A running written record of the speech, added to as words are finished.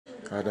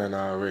I done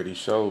already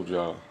showed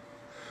y'all.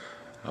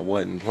 I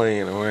wasn't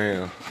playing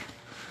around.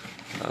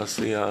 I'll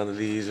see all of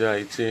these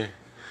right here.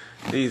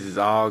 These is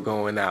all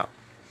going out.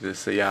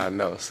 Just so y'all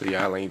know. So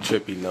y'all ain't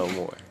trippy no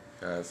more.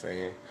 You know what I'm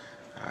saying?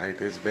 Alright,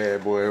 this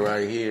bad boy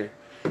right here.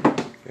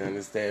 You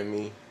understand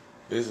me?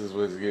 This is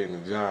what's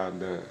getting the job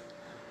done.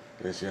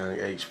 This young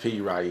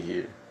HP right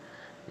here.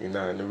 You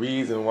know, and the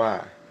reason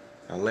why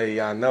I let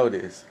y'all know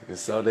this is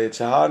so that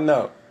y'all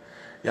know.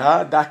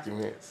 Y'all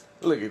documents.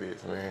 Look at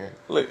this, man.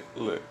 Look.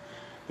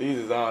 These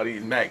is all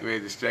these MAC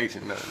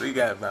registration numbers. We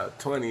got about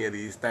 20 of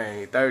these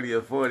things, 30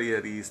 or 40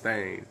 of these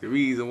things. The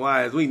reason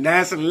why is we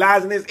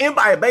nationalizing this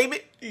empire,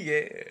 baby.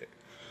 Yeah.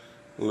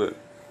 Look,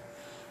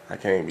 I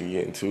can't be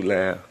getting too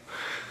loud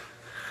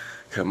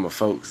because my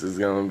folks is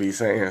going to be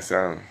saying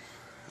something.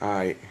 All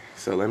right,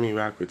 so let me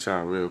rock with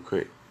y'all real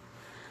quick.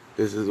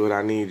 This is what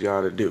I need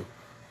y'all to do.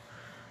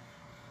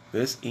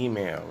 This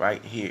email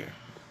right here,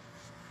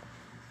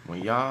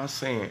 when y'all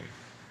saying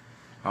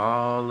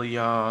all of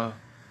y'all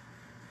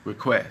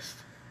request,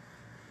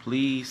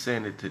 please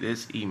send it to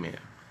this email.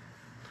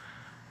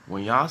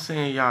 When y'all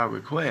send y'all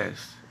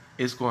request,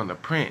 it's going to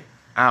print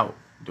out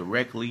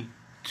directly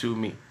to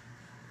me.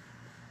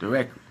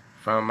 Directly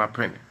from my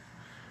printer.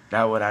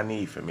 That's what I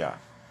need from y'all.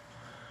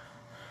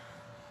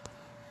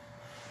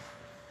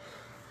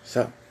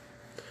 So,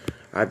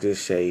 I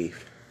just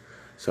shaved,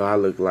 so I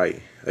look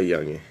like a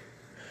youngin'.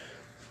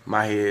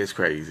 My hair is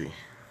crazy.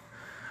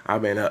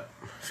 I've been up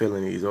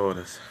filling these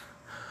orders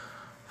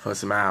for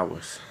some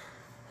hours.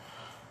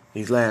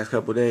 These last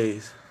couple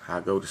days, I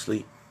go to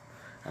sleep.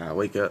 I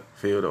wake up,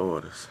 fill the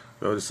orders.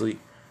 Go to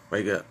sleep,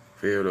 wake up,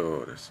 fill the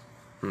orders.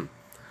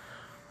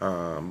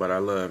 But I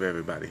love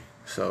everybody.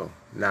 So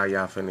now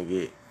y'all finna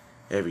get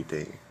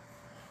everything.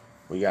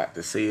 We got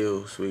the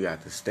seals, we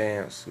got the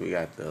stamps, we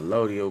got the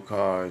Lodio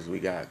cards, we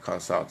got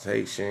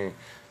consultation.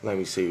 Let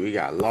me see, we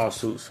got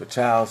lawsuits for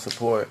child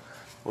support.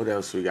 What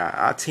else we got?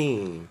 Our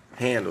team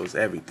handles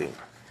everything.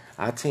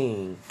 Our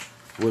team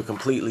will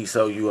completely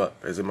sew you up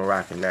as a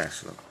Moroccan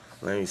national.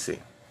 Let me see.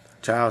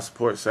 Child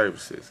support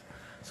services.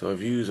 So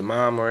if you use a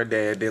mom or a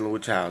dad dealing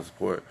with child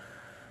support,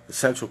 the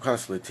Central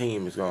Consulate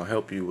team is going to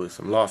help you with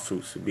some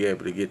lawsuits to be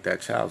able to get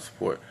that child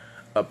support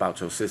up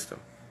out your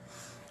system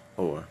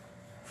or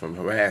from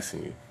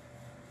harassing you.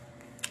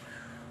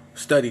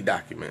 Study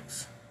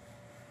documents.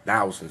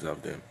 Thousands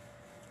of them.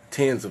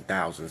 Tens of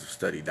thousands of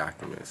study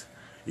documents.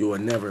 You will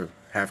never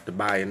have to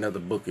buy another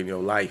book in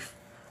your life.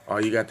 All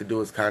you got to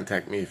do is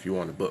contact me if you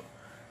want a book.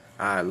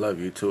 I love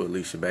you too,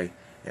 Alicia Bay.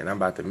 And I'm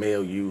about to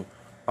mail you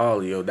all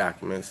of your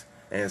documents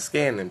and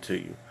scan them to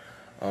you.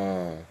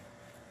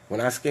 When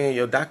I scan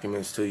your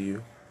documents to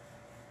you,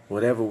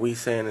 whatever we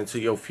send into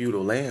your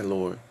feudal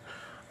landlord,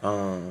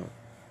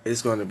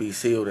 it's going to be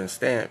sealed and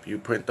stamped. You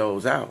print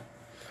those out.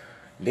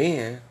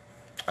 Then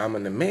I'm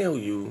going to mail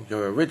you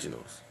your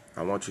originals.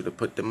 I want you to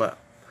put them up.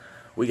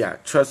 We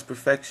got Trust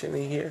Perfection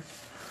in here.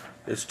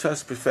 There's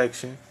Trust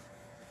Perfection,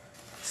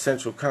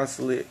 Central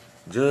Consulate,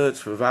 judge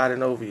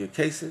presiding over your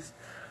cases,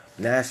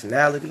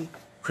 nationality,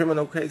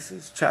 criminal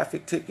cases,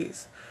 traffic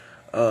tickets,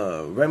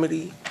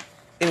 remedy,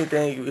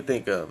 anything you could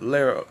think of.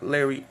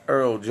 Larry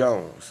Earl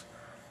Jones.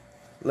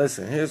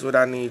 Listen, here's what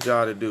I need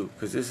y'all to do,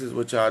 because this is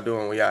what y'all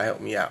doing when y'all help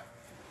me out.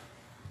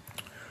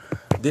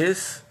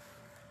 This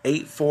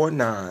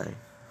 849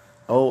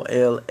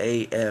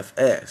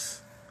 OLAFS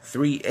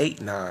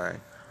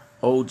 389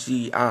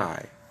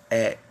 OGI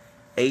at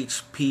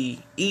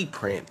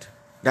hpeprint.com.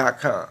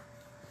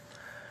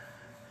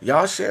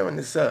 Y'all sharing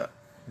this up.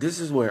 This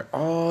is where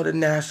all the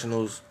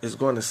nationals is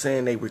going to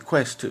send a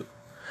request to.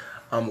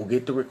 I'm going to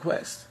get the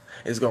request.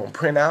 It's going to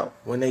print out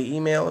when they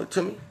email it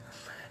to me.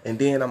 And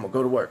then I'm going to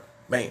go to work.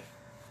 Bam.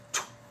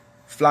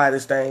 Fly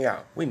this thing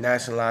out. We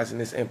nationalizing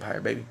this empire,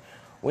 baby.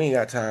 We ain't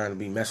got time to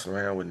be messing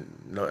around with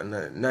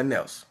nothing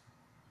else.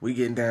 We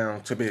getting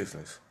down to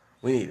business.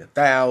 We need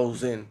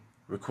 1,000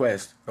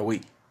 requests a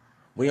week.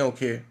 We don't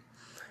care.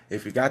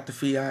 If you got the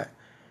fiat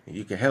and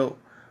you can help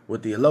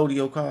with the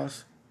Elodio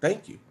costs,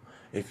 thank you.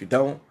 If you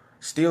don't,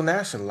 still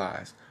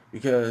nationalize,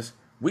 because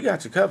we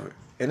got you covered.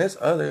 And there's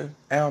other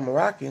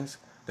Al-Moroccans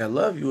that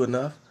love you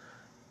enough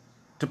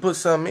to put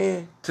something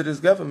in to this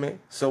government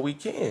so we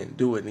can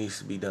do what needs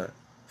to be done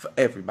for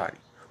everybody.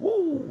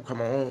 Woo, come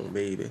on,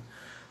 baby.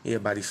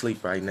 Everybody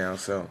sleep right now,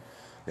 so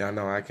y'all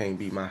know I can't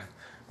be my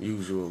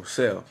usual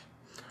self.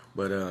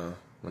 But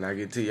when I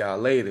get to y'all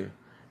later,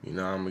 you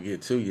know I'm going to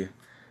get to you,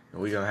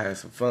 and we're going to have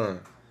some fun.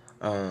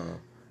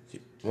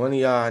 One of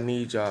y'all, I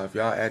need y'all, if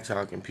y'all at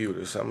y'all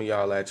computer, some of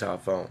y'all at y'all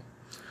phone,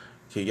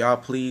 can y'all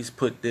please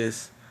put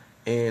this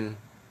in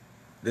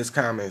this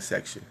comment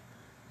section?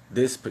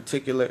 This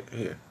particular,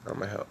 here, I'm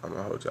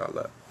gonna hold y'all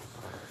up.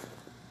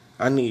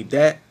 I need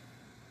that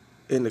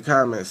in the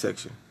comment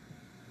section.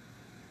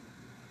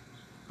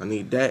 I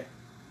need that.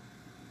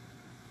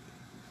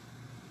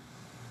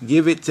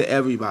 Give it to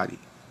everybody.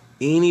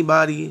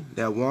 Anybody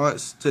that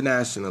wants to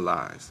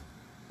nationalize,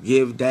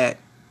 give that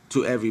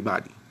to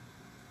everybody.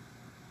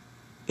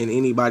 And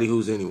anybody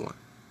who's anyone.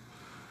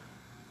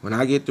 When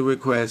I get the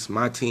request,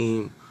 my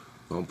team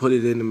gonna put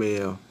it in the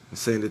mail and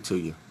send it to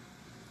you.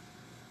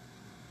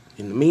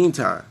 In the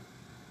meantime,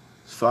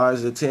 as far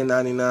as the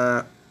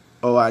 1099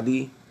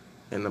 OID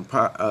and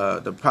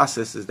the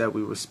processes that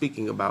we were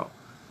speaking about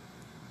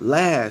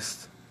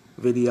last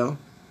video,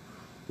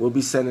 we'll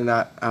be sending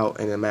that out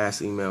in a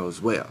mass email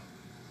as well.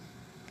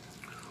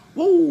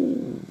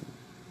 Woo!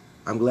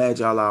 I'm glad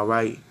y'all all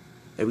right.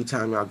 Every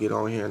time y'all get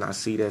on here and I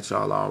see that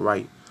y'all all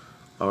right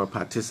or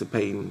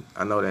participating,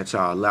 I know that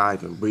y'all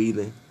alive and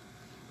breathing.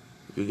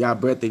 If you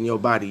got breath in your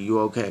body, you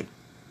okay.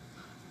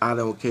 I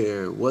don't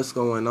care what's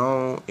going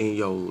on in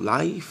your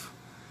life.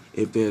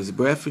 If there's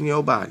breath in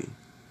your body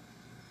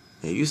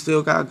and you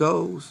still got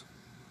goals,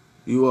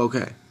 you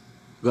okay.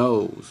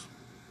 Goals.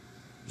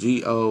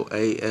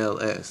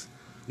 Goals.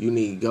 You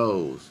need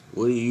goals.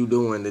 What are you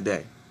doing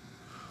today?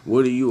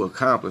 What are you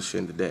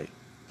accomplishing today?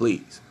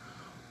 Please.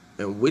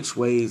 In which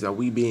ways are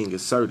we being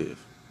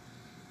assertive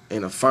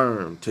and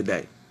affirm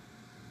today?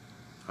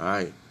 All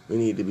right. We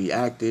need to be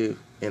active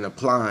in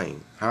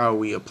applying. How are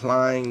we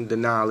applying the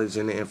knowledge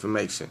and the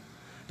information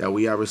that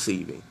we are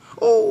receiving?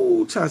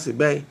 Oh, Chauncey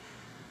Bay,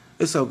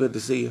 it's so good to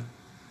see you.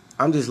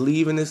 I'm just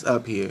leaving this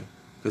up here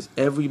because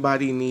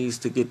everybody needs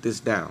to get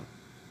this down.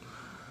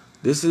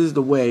 This is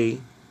the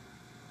way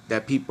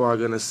that people are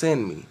going to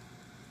send me.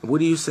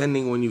 What are you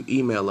sending when you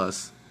email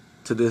us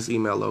to this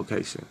email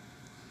location?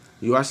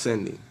 You are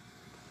sending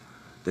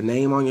the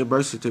name on your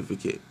birth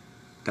certificate.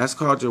 That's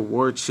called your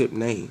wardship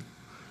name.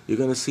 You're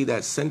going to see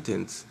that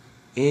sentence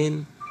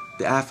in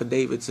the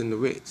affidavits and the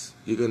writs.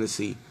 You're going to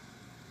see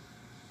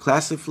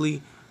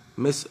classically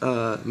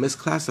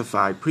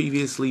misclassified,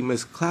 previously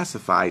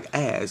misclassified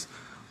as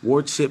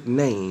wardship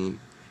name,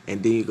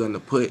 and then you're going to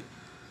put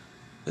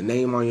the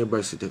name on your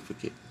birth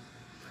certificate.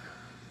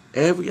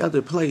 Every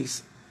other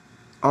place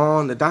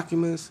on the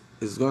documents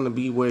is going to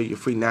be where your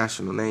free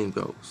national name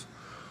goes.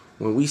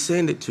 When we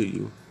send it to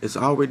you, it's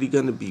already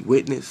going to be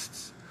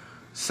witnessed,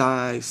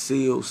 signed,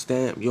 sealed,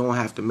 stamped. You don't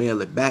have to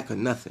mail it back or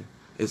nothing.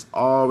 It's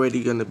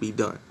already going to be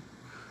done.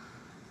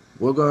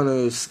 We're going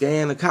to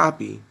scan a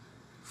copy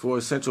for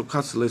Central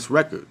Consulate's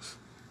records.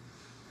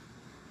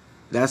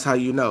 That's how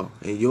you know.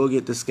 And you'll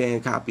get the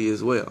scanned copy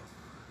as well.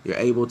 You're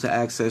able to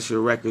access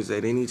your records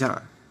at any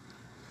time.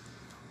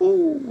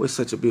 Ooh, it's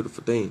such a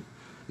beautiful thing.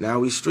 Now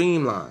we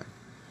streamline.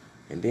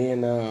 And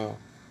then, I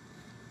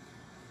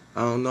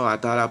don't know, I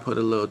thought I put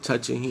a little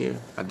touch in here.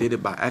 I did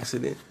it by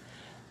accident.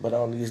 But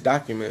on these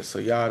documents, so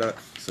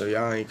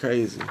y'all ain't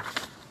crazy.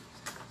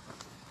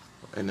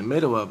 In the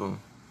middle of them,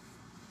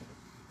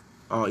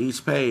 on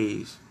each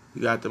page,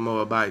 you got the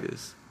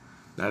Moabites.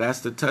 Now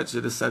that's the touch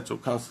of the Central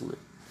Consulate.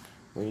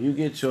 When you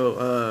get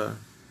your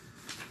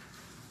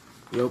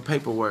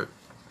paperwork,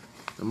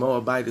 the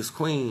Moabitess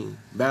queen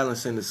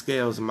balancing the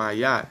scales of my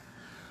yacht.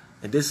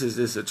 And this is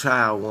just a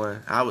trial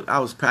one. I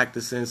was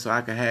practicing so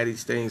I could have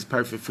these things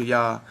perfect for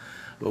y'all.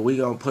 But we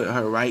going to put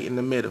her right in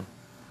the middle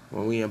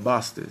when we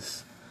emboss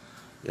this.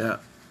 Yeah.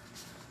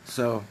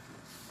 So,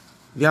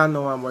 y'all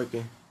know I'm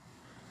working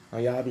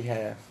on y'all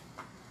behalf.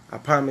 I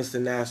promised the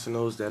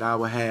Nationals that I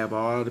will have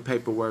all the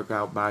paperwork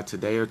out by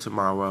today or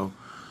tomorrow.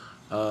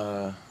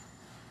 Can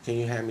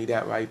you hand me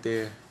that right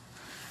there?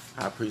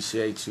 I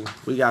appreciate you.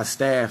 We got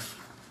staff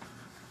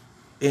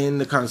in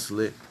the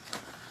consulate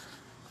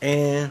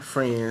and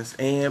friends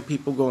and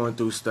people going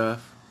through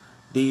stuff.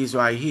 These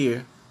right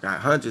here,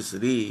 got hundreds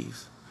of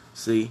these.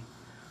 See,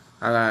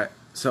 I got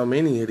so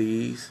many of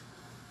these.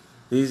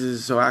 These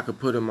is so I could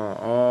put them on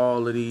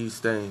all of these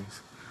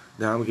things.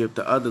 Now I'm gonna give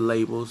the other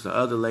labels. The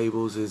other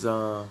labels is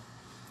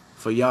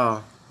for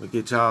y'all. We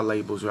get y'all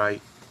labels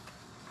right.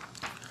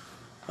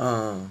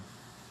 I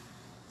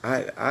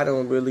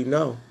don't really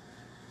know.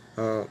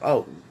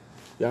 Oh,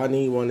 y'all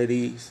need one of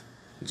these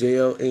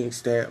gel ink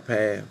stamp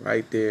pad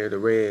right there, the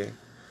red,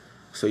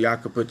 so y'all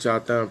can put y'all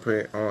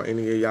thumbprint on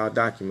any of y'all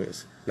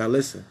documents. Now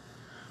listen,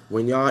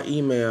 when y'all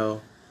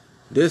email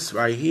this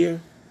right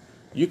here,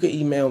 you can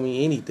email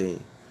me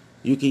anything.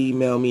 You can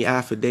email me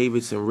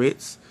affidavits and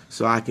writs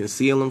so I can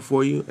seal them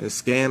for you and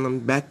scan them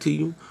back to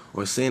you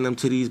or send them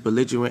to these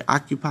belligerent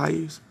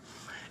occupiers.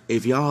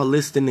 If y'all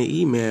list in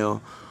the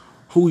email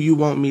who you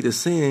want me to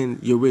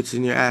send your writs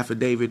and your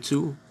affidavit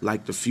to,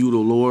 like the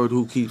feudal lord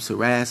who keeps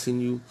harassing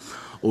you,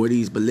 or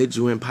these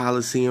belligerent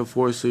policy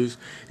enforcers,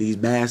 these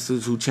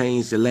bastards who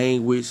change the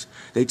language.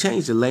 They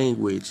change the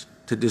language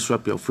to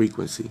disrupt your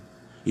frequency.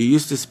 You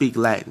used to speak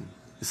Latin.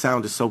 It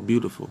sounded so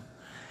beautiful.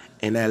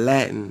 And that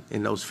Latin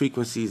and those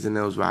frequencies and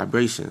those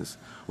vibrations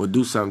will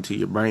do something to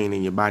your brain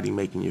and your body,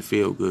 making you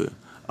feel good.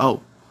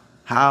 Oh,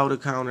 how to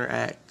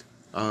counteract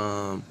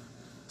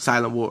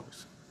silent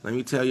wars. Let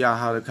me tell y'all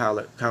how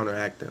to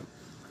counteract them.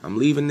 I'm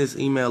leaving this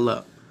email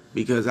up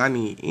because I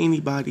need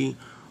anybody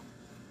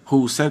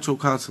who Central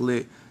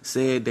Consulate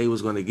said they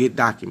was going to get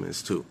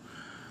documents to.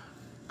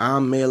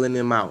 I'm mailing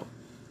them out.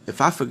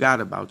 If I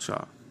forgot about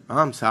y'all,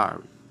 I'm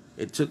sorry.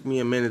 It took me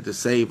a minute to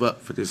save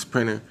up for this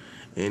printer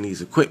and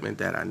these equipment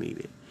that I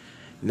needed.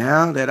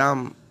 Now that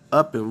I'm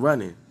up and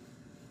running,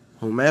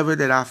 whomever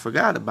that I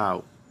forgot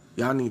about,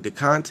 y'all need to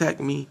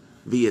contact me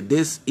via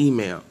this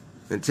email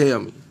and tell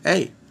me,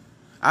 hey,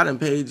 I done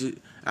paid you.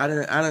 I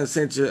done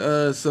sent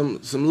you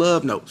some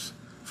love notes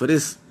for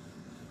this,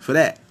 for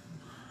that.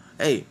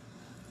 Hey,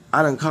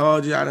 I done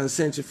called you. I done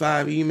sent you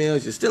 5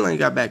 emails. You still ain't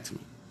got back to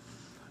me.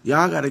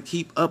 Y'all got to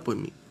keep up with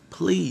me,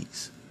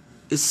 please.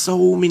 It's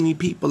so many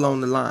people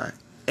on the line,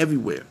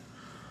 everywhere,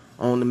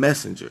 on the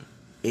messenger,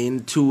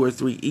 in 2 or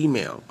 3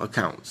 email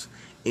accounts,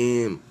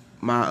 in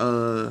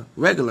my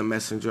regular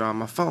messenger on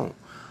my phone,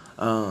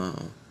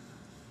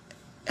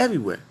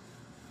 everywhere.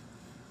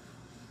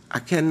 I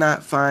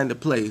cannot find a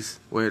place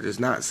where there's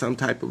not some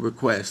type of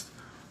request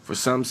for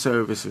some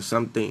service or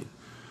something.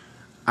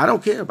 I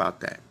don't care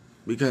about that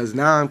because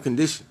now I'm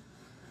conditioned.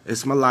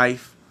 It's my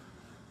life,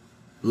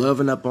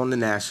 loving up on the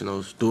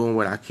Nationals, doing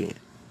what I can.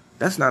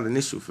 That's not an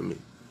issue for me.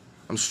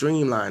 I'm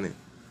streamlining.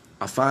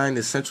 I find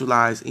the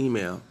centralized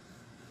email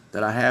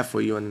that I have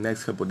for you in the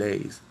next couple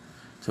days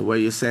to where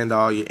you send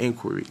all your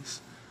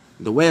inquiries.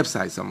 The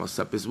website's almost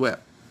up as well.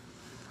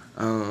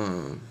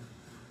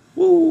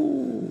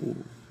 Woo!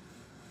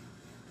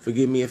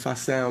 Forgive me if I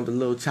sound a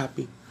little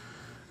choppy.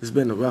 It's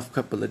been a rough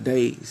couple of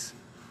days.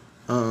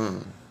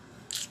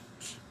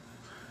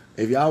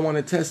 If y'all want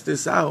to test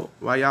this out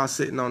while y'all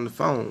sitting on the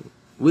phone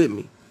with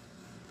me,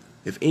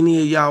 if any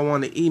of y'all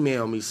want to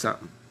email me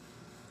something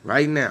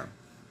right now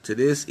to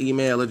this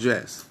email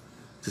address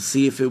to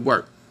see if it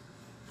worked.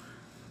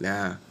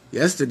 Now,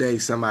 yesterday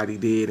somebody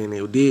did and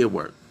it did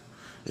work.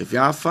 If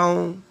y'all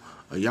phone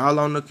or y'all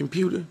on the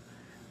computer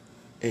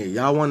and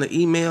y'all want to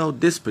email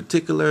this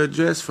particular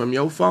address from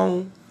your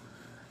phone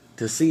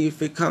to see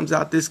if it comes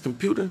out this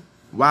computer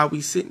while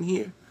we sitting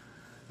here,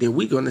 then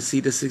we going to see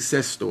the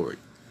success story.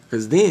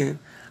 Because then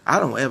I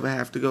don't ever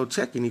have to go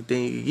check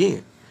anything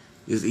again.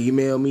 Just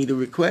email me the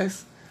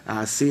request.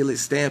 I'll seal it,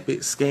 stamp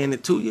it, scan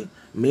it to you,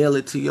 mail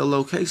it to your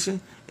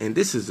location. And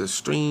this is a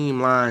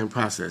streamlined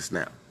process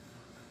now.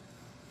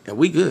 And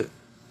we good.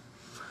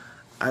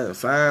 I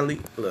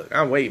finally, look,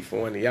 I'm waiting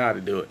for one of y'all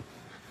to do it.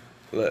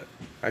 Look,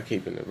 I'm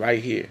keeping it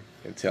right here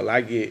until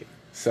I get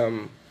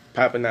something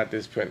popping out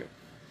this printer.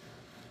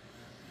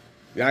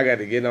 Y'all got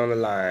to get on the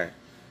line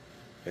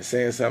and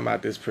send something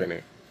out this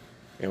printer.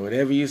 And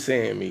whatever you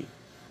send me,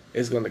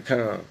 it's going to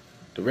come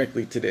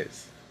directly to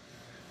this.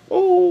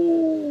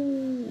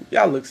 Ooh,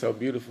 y'all look so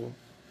beautiful.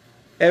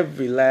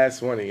 Every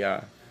last one of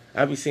y'all.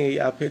 I be seeing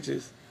y'all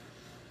pictures.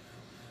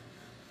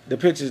 The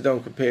pictures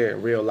don't compare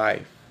in real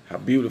life. How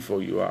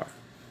beautiful you are.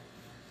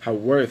 How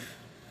worth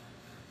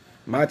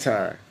my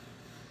time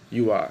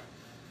you are.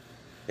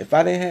 If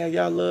I didn't have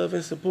y'all love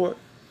and support,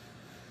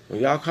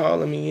 when y'all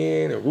calling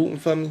me in and rooting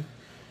for me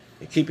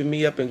and keeping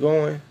me up and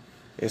going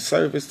in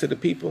service to the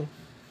people,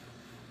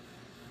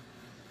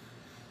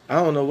 I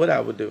don't know what I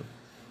would do.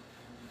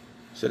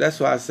 So that's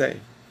why I say,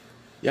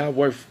 y'all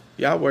worth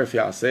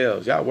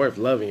yourselves. Y'all worth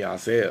loving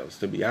yourselves,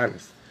 to be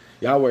honest.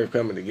 Y'all worth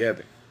coming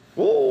together.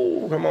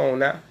 Ooh, come on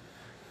now.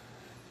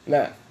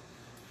 Now,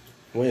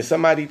 when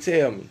somebody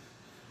tell me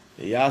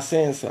that y'all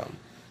saying something,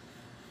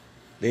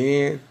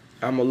 then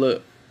I'ma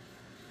look.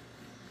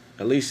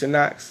 Alicia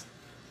Knox,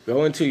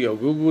 go into your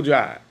Google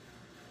Drive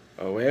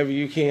or wherever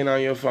you can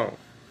on your phone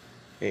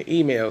and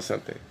email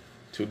something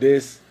to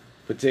this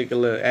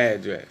particular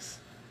address.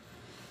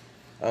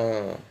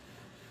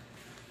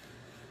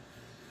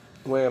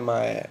 Where am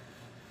I at?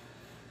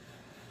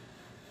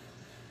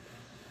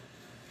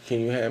 Can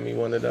you hand me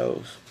one of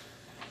those?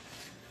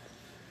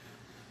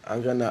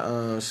 I'm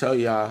gonna show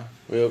y'all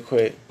real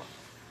quick.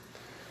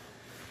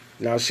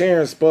 Now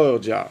Sharon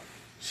spoiled y'all.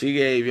 She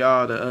gave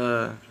y'all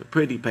the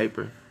pretty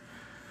paper.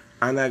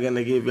 I'm not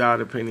gonna give y'all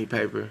the pretty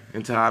paper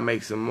until I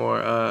make some more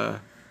a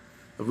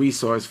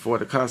resource for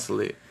the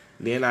consulate.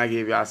 Then I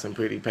give y'all some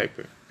pretty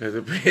paper because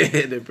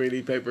the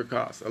pretty paper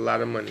costs a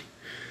lot of money.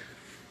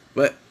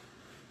 But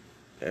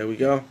there we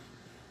go.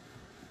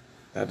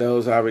 Now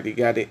those already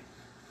got it.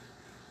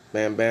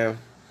 Bam, bam.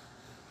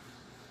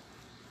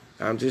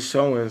 I'm just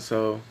showing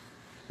so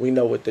we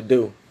know what to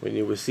do when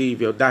you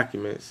receive your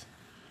documents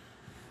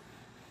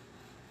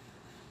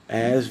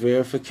as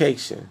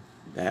verification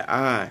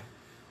that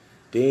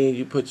then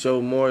you put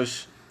your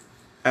Moorish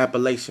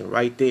appellation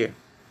right there.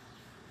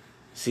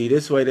 See,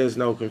 this way there's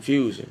no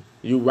confusion.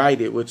 You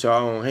write it with your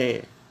own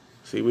hand.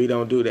 See, we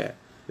don't do that.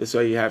 This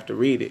way you have to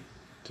read it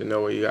to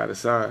know where you got to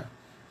sign.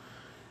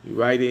 You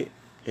write it,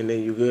 and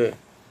then you good.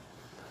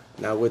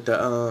 Now with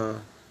the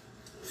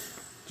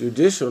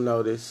judicial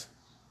notice,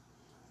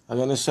 I'm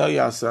going to show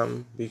y'all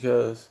something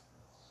because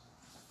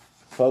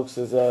folks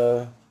is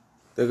they're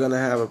going to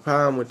have a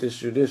problem with this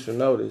judicial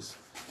notice.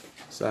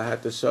 So I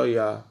have to show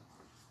y'all.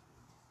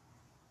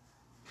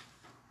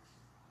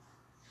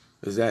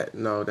 Is that,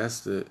 no,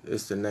 it's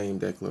the name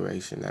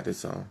declaration that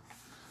it's on.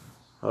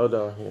 Hold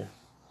on here.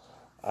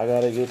 I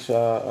got to get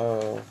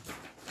y'all,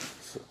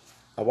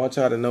 I want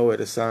y'all to know where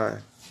to sign.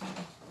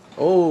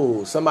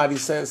 Oh, somebody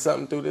sent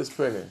something through this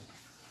printer.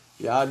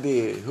 Y'all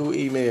did. Who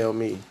emailed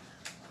me?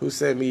 Who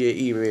sent me an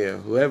email?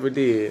 Whoever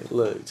did.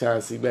 Look,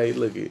 Chauncey Bay,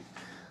 look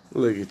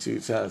at you,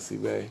 Chauncey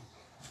Bay.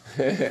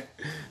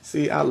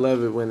 See, I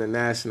love it when the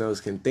Nationals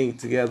can think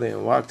together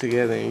and walk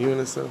together in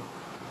unison.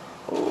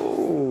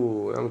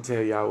 Oh, I'm going to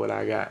tell y'all what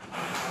I got.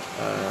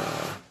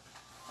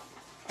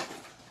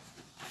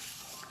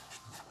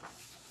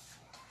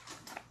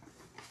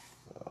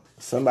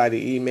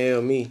 Somebody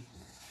emailed me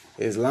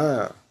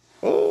Islam.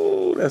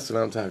 Oh, that's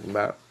what I'm talking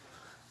about.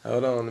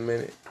 Hold on a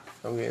minute.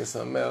 I'm getting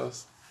something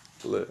else.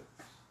 Look.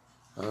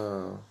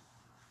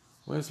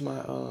 Where's my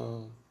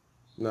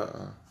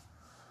nuh-uh.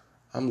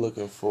 I'm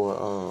looking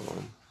for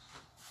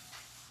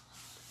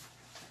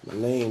my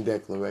name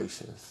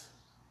declarations.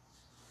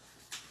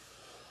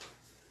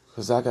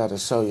 Cause I gotta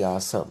show y'all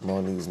something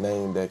on these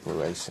name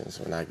declarations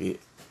when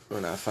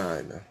I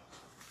find them.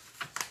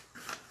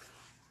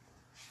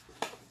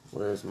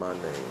 Where's my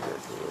name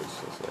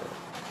declarations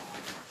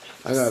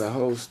at? I got a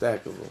whole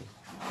stack of them.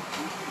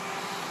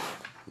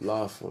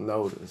 Lawful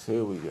notice.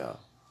 Here we go.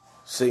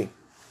 See,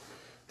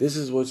 this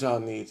is what y'all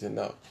need to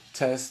know.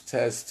 Test,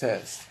 test,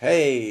 test.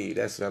 Hey,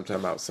 that's what I'm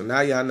talking about. So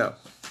now y'all know.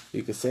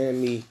 You can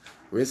send me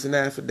written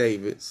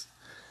affidavits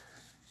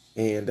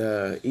and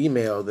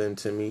email them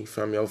to me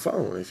from your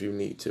phone if you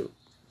need to.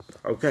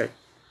 Okay.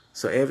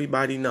 So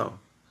everybody know.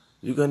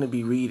 You're going to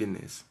be reading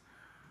this.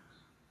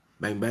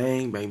 Bang,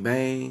 bang, bang,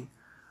 bang.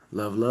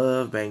 Love,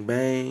 love, bang,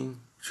 bang.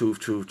 Truth,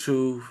 truth,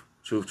 truth.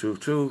 Truth, truth,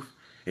 truth.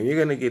 And you're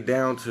going to get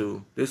down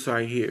to this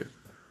right here.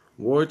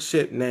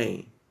 Wardship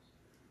name.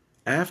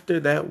 After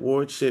that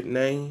wardship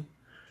name,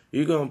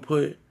 you're going to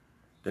put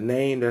the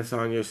name that's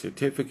on your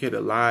certificate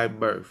of live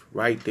birth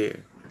right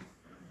there.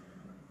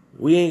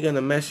 We ain't going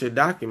to mess your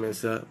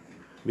documents up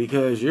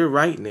because you're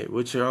writing it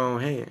with your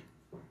own hand.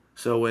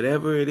 So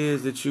whatever it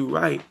is that you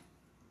write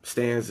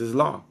stands as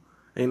law.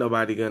 Ain't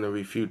nobody going to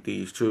refute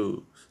these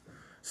truths.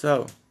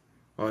 So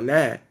on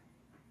that,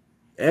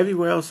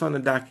 everywhere else on the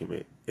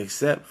document,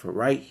 except for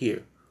right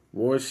here,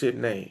 wardship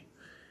name,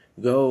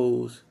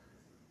 goes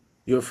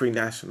your free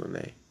national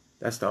name.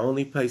 That's the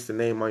only place the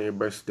name on your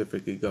birth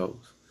certificate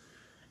goes.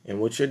 And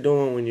what you're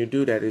doing when you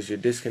do that is you're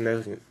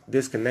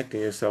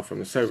disconnecting yourself from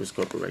the service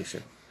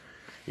corporation.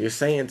 You're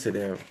saying to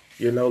them,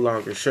 you're no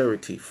longer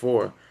surety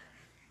for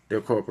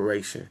their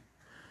corporation.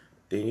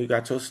 Then you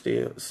got your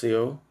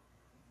seal.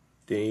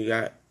 Then you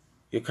got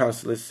your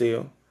consulate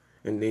seal.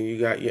 And then you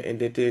got your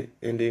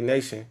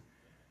indignation.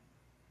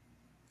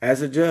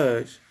 As a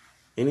judge,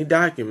 any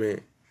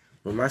document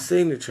with my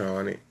signature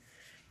on it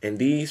and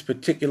these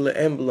particular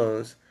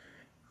emblems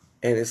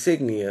and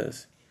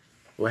insignias,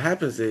 what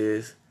happens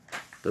is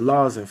the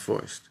law is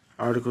enforced.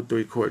 Article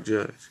 3 court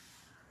judge.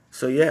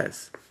 So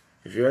yes,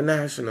 if you're a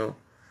national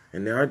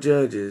and there are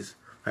judges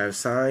who have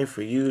signed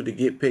for you to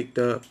get picked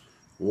up,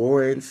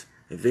 warrants,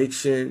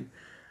 eviction,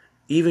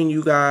 even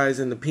you guys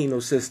in the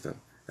penal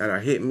system that are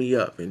hitting me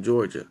up in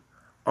Georgia,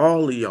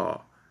 all of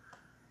y'all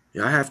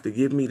have to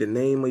give me the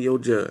name of your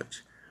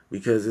judge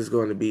because it's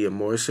going to be a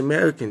Moorish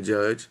American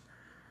judge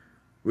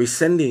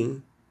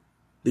rescinding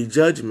the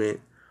judgment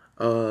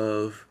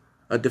of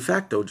a de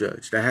facto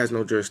judge that has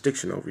no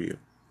jurisdiction over you.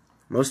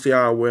 Most of y'all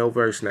are well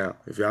versed now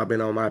if y'all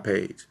been on my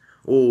page.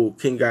 Oh,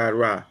 King God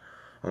Ra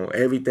on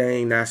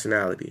everything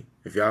nationality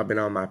if y'all been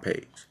on my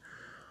page.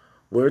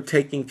 We're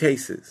taking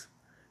cases.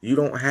 You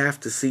don't have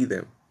to see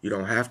them. You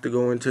don't have to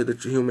go into the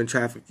human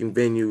trafficking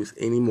venues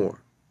anymore.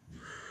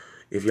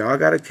 If y'all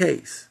got a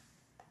case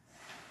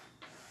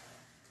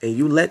and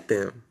you let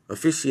them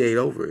officiate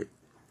over it,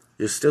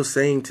 you're still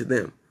saying to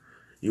them,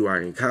 you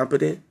are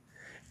incompetent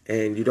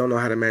and you don't know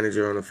how to manage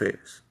your own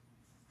affairs.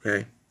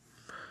 Okay?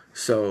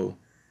 So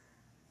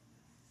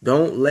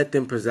don't let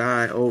them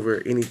preside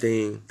over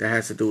anything that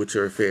has to do with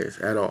your affairs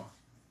at all.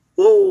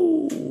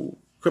 Woo!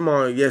 Come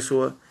on,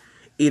 Yeshua.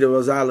 Ida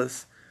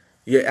Rosales.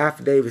 Your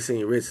affidavits and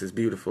your writs is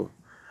beautiful.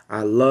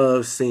 I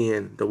love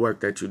seeing the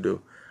work that you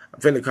do. I'm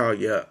finna call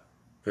you up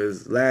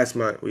because last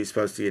month we were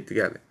supposed to get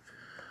together.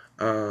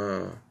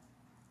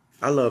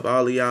 I love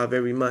all of y'all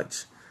very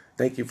much.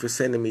 Thank you for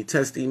sending me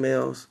test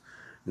emails.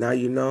 Now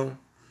you know,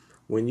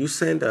 when you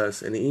send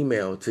us an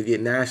email to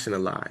get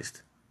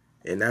nationalized,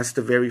 and that's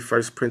the very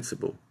first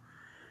principle,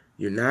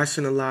 you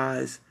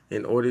nationalize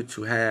in order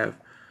to have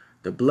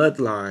the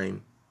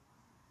bloodline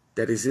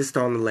that exists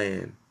on the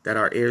land, that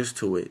are heirs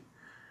to it,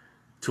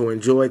 to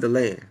enjoy the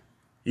land.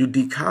 You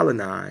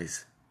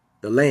decolonize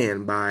the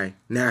land by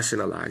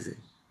nationalizing.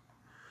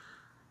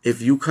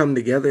 If you come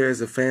together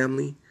as a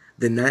family,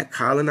 then that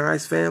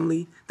colonized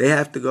family, they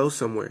have to go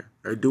somewhere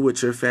or do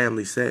what your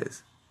family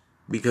says.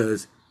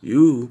 Because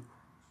you,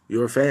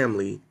 your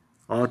family,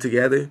 all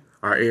together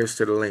are heirs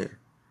to the land.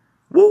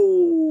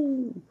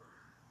 Woo!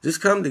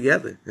 Just come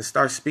together and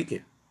start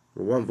speaking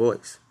with one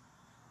voice.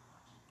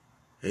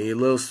 And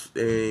your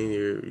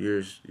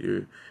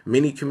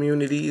mini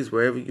communities,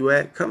 wherever you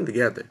at, come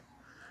together.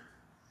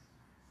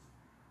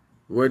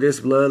 We're this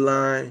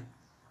bloodline.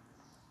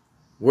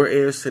 We're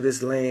heirs to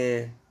this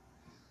land.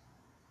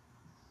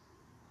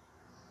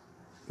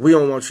 We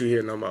don't want you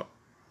here no more.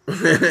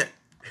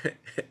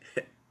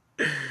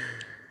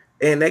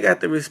 And they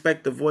got to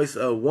respect the voice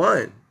of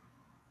one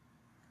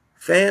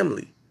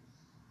family.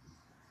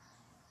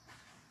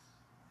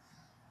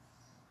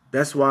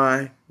 That's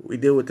why we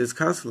deal with this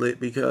consulate,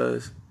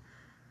 because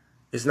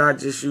it's not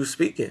just you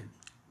speaking.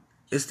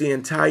 It's the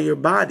entire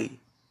body.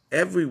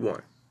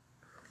 Everyone.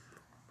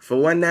 For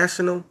one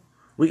national,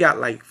 we got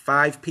like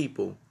 5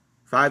 to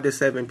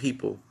 7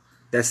 people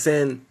that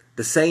send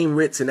the same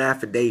writs and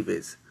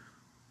affidavits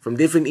from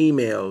different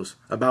emails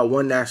about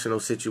one national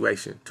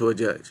situation to a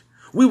judge.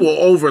 We will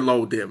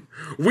overload them.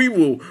 We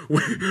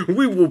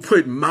will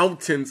put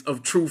mountains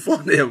of truth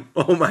on them.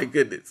 Oh my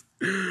goodness.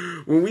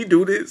 When we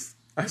do this,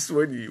 I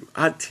swear to you,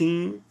 our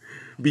team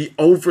be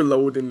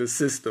overloading the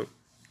system.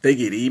 They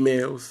get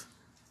emails.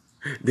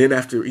 Then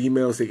after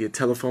emails, they get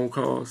telephone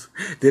calls.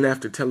 Then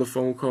after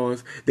telephone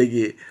calls, they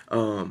get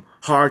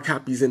hard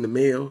copies in the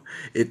mail.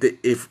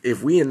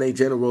 If we in their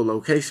general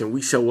location,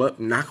 we show up,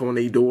 knock on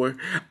their door.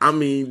 I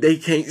mean, they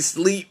can't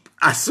sleep.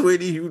 I swear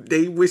to you,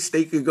 they wish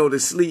they could go to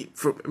sleep.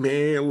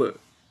 Man, look,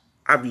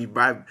 I be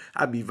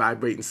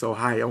vibrating so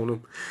high on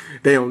them.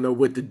 They don't know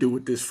what to do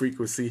with this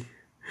frequency.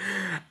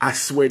 I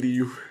swear to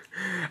you,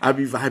 I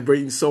be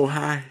vibrating so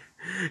high.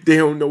 They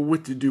don't know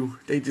what to do.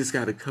 They just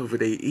got to cover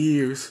their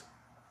ears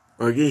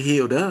or get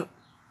healed up.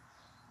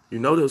 You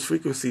know those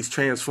frequencies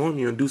transform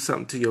you and do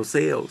something to your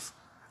cells.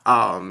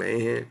 Oh,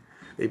 man.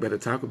 They better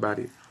talk about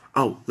it.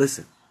 Oh,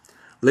 listen.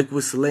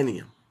 Liquid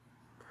selenium,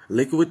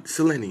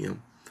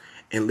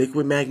 and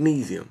liquid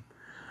magnesium.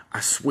 I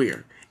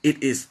swear,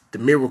 it is the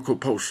miracle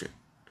potion.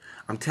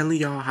 I'm telling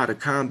y'all how to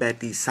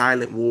combat these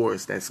silent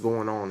wars that's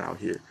going on out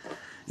here.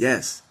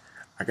 Yes,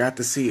 I got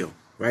the seal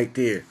right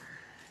there.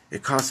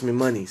 It cost me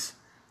monies,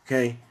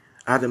 okay?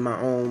 Out of my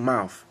own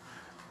mouth.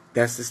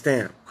 That's the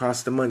stamp.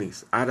 Cost the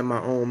monies. Out of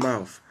my own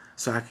mouth.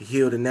 So I could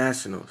heal the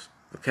nationals,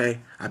 okay?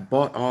 I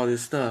bought all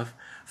this stuff,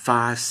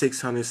 $500,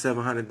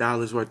 $600,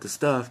 $700 worth of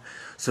stuff,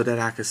 so that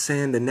I could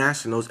send the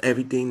nationals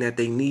everything that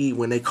they need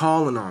when they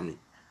calling on me,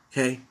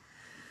 okay?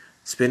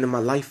 Spending my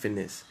life in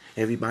this.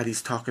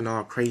 Everybody's talking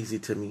all crazy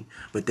to me,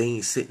 but they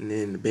ain't sitting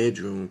in the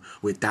bedroom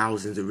with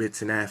thousands of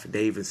writs and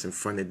affidavits in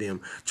front of them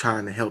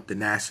trying to help the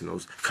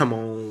nationals. Come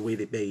on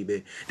with it,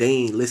 baby. They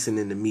ain't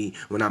listening to me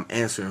when I'm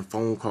answering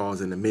phone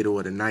calls in the middle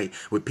of the night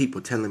with people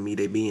telling me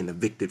they being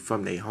evicted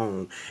from their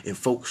home and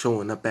folks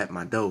showing up at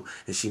my door,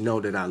 and she know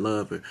that I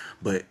love her.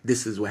 But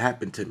this is what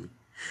happened to me.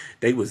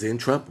 They was in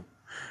trouble.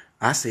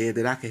 I said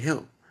that I could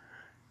help.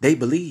 They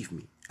believed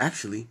me.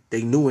 Actually,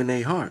 they knew in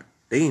their heart.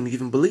 They didn't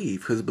even believe,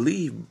 because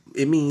believe,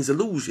 it means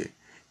illusion.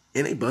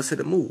 And they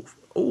busted a move.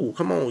 Oh,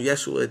 come on,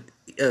 Yeshua,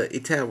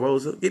 Ital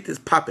Rosa. Get this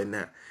popping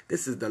now.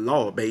 This is the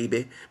law,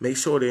 baby. Make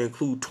sure to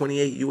include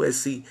 28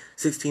 USC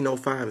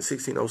 1605 and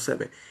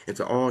 1607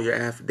 into all your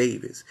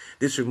affidavits.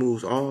 This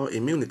removes all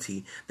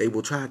immunity they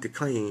will try to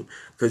claim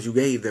because you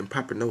gave them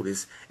proper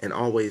notice, and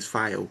always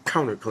file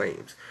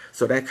counterclaims.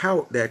 So that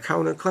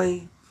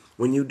counterclaim,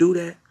 when you do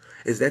that,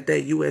 is that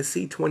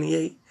USC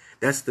 28?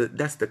 That's the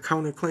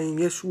counterclaim,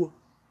 Yeshua.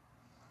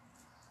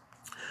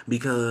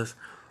 Because,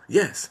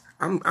 yes,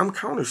 I'm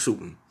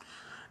countersuiting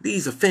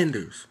these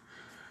offenders.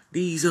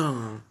 These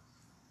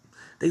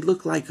they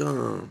look like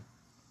the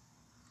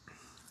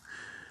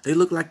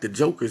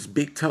Joker's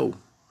big toe.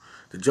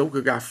 The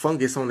Joker got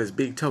fungus on his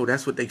big toe.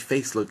 That's what their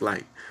face look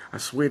like. I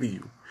swear to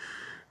you,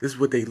 this is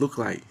what they look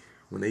like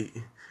when they.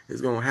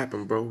 It's gonna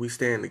happen, bro. We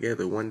stand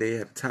together one day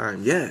at a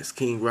time. Yes,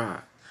 King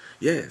Rod.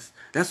 Yes,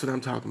 that's what I'm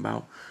talking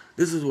about.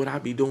 This is what I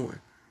be doing.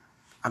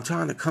 I'm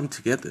trying to come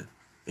together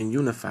and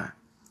unify.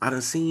 I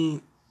done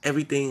seen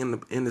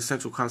everything in the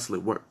Central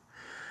Consulate work.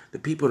 The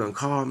people done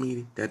called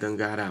me that done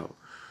got out.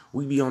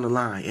 We be on the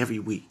line every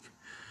week.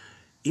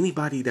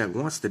 Anybody that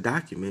wants the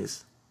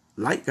documents,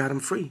 Light got them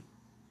free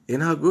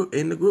in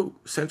the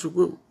group, Central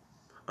Group,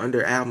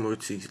 under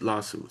Admiralty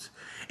lawsuits.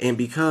 And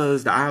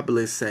because the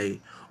Obelisks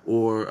say,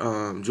 or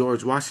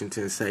George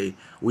Washington say,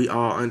 we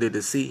all under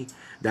the sea,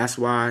 that's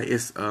why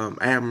it's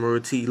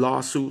Admiralty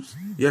lawsuits.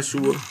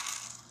 Yeshua,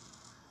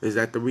 is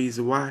that the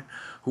reason why?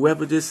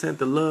 Whoever just sent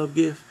the love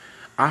gift,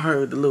 I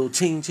heard the little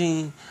ching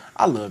ching.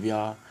 I love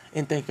y'all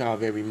and thank y'all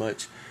very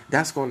much.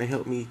 That's going to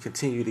help me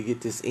continue to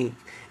get this ink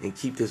and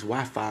keep this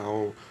Wi-Fi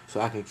on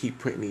so I can keep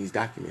printing these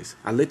documents.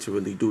 I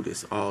literally do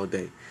this all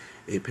day.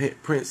 It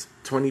prints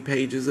 20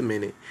 pages a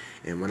minute,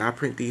 and when I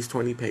print these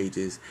 20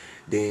 pages,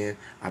 then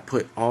I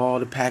put all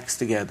the packs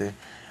together.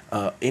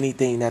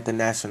 Anything that the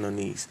national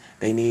needs.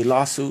 They need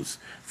lawsuits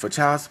for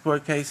child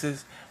support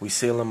cases, we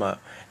seal them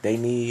up. They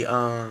need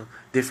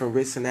different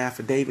writs and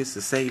affidavits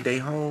to save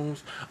their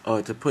homes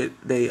or to put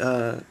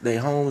their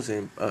homes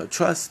in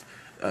trust,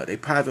 their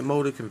private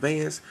motor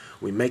conveyance.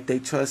 We make their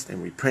trust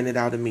and we print it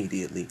out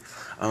immediately.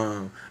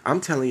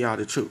 I'm telling y'all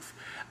the truth.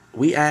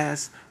 We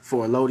ask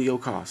for a low to your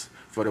cost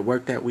for the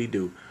work that we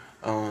do.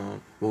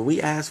 When we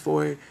ask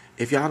for it,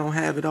 if y'all don't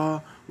have it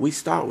all, we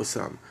start with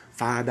something.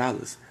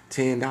 $5,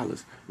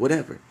 $10,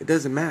 whatever. It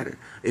doesn't matter.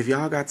 If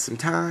y'all got some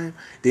time,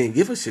 then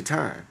give us your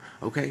time,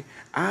 okay?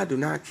 I do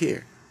not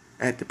care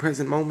at the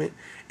present moment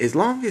as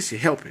long as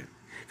you're helping,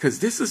 because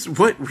this is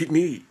what we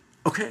need,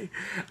 okay?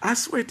 I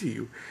swear to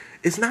you,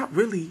 it's not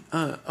really,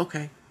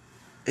 okay,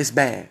 it's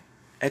bad.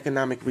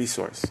 Economic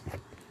resource.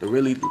 The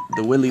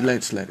Willie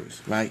Lynch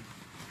letters, right?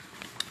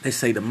 They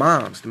say the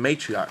moms, the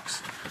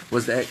matriarchs,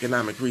 was the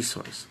economic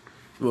resource.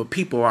 Well,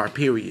 people are,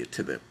 period,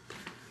 to them.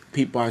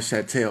 People are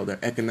chattel, their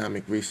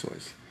economic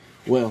resource.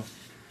 Well,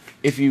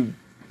 if you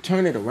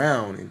turn it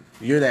around and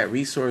you're that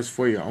resource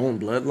for your own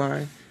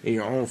bloodline and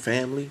your own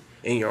family,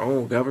 in your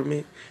own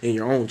government, in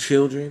your own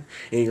children,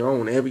 in your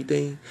own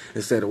everything,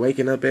 instead of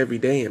waking up every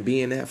day and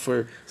being that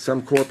for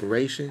some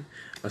corporation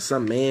or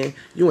some man?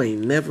 You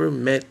ain't never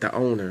met the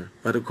owner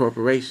of the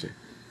corporation.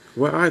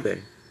 Where are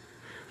they?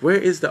 Where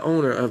is the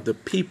owner of the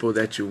people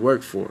that you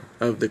work for,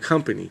 of the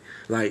company?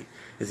 Like,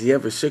 has he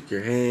ever shook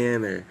your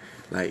hand or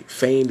like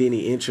feigned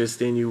any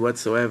interest in you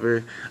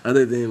whatsoever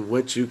other than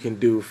what you can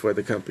do for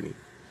the company?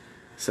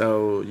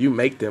 So you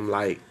make them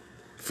like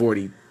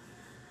 40,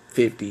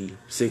 50,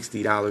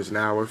 $60 an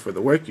hour for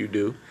the work you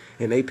do,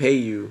 and they pay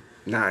you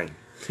 $9.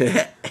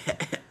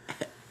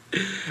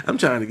 I'm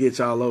trying to get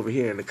y'all over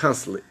here in the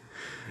consulate,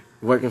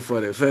 working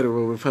for the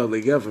Federal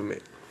Republic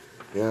government.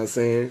 You know what I'm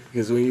saying?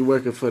 Because when you're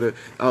working for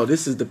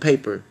this is the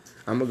paper.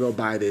 I'm going to go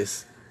buy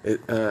this.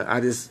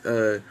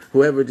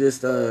 Whoever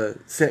just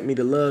sent me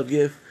the love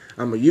gift,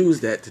 I'm going to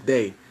use that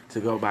today to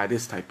go buy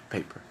this type of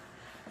paper.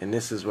 And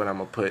this is what I'm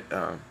going to put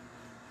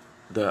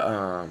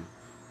the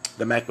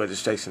MAC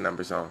registration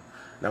numbers on.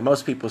 Now,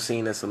 most people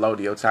seen this a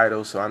Lodio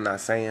title, so I'm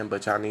not saying,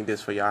 but y'all need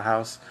this for y'all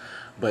house.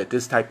 But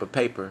this type of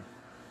paper,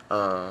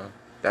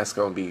 that's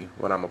going to be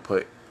what I'm going to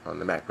put on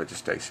the MAC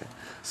registration.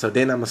 So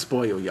then I'm going to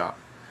spoil y'all.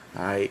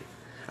 All right?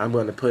 I'm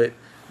going to put,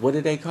 what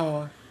do they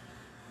call?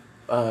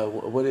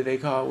 What do they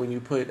call when you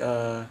put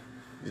the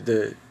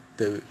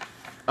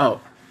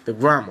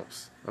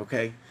grammos,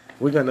 okay?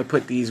 We're going to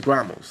put these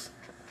grammos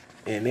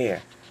in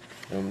there.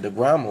 And the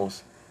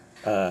grammos,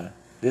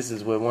 this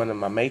is what one of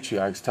my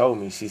matriarchs told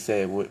me. She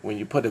said, when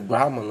you put a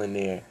grammel in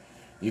there,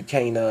 you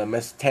can't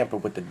tamper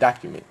with the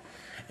document.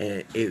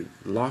 And it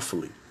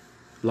lawfully,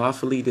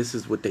 this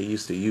is what they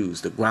used to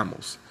use, the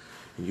grammels.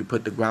 And you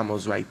put the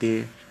grammels right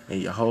there,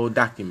 and your whole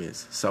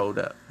document's sold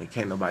up, and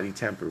can't nobody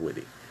tamper with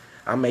it.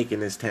 I'm making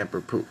this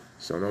tamper-proof,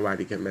 so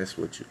nobody can mess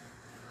with you.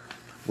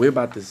 We're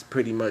about to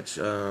pretty much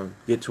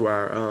get to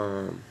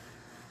our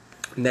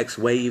next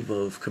wave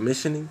of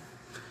commissioning.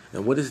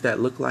 And what does that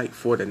look like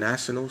for the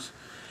nationals?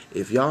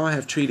 If y'all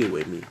have treated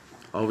with me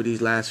over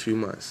these last few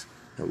months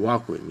and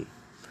walk with me,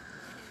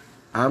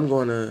 I'm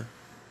going to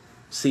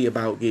see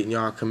about getting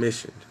y'all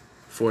commissioned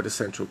for the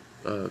Central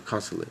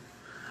Consulate.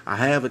 I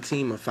have a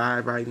team of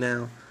 5 right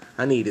now.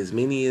 I need as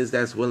many as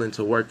that's willing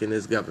to work in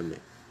this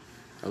government.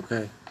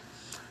 Okay?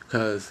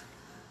 Because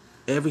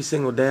every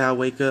single day I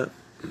wake up,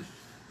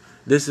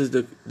 this is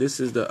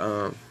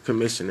the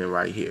commissioning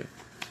right here.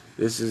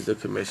 This is the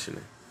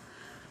commissioning.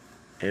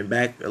 And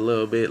back a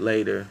little bit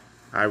later,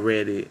 I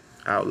read it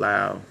out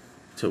loud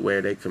to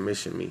where they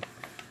commissioned me.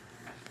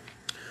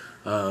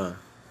 The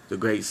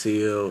Great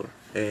Seal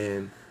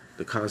and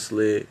the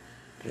Consulate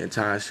and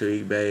Taj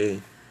Shariq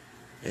Bey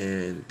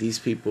and these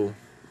people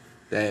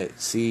that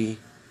see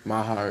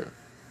my heart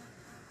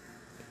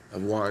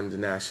of wanting to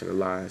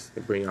nationalize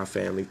and bring our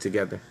family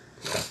together.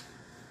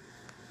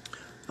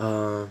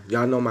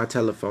 Y'all know my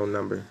telephone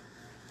number,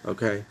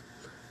 okay?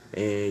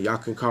 And y'all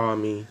can call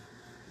me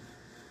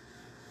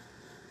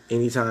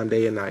anytime,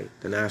 day or night.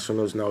 The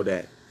nationals know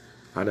that.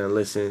 I done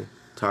listen,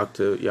 talk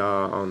to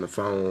y'all on the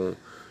phone,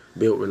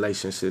 build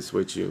relationships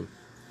with you.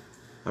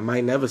 I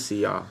might never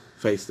see y'all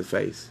face to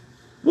face.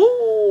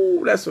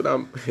 Woo! That's what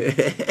I'm...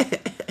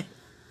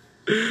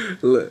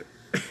 Look.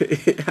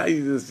 How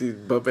you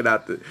just bumping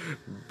out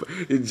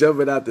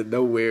jumping out the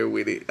nowhere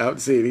with it. I'm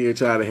sitting here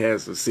trying to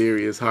have some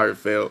serious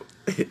heartfelt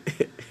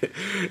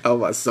on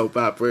my soap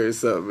opera or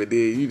something, and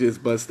then you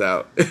just bust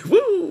out.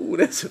 Woo!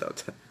 That's what I'm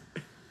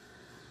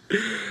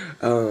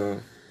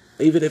talking.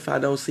 Even if I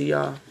don't see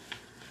y'all,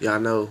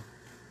 y'all know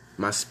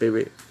my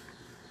spirit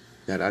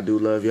that I do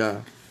love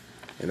y'all,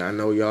 and I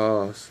know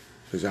y'all's,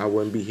 because y'all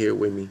wouldn't be here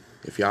with me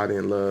if y'all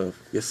didn't love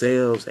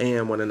yourselves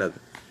and one another.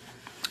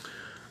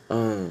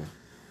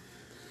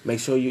 Make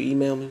sure you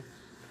email me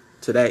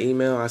to that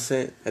email I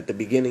sent at the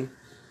beginning.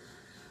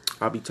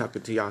 I'll be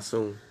talking to y'all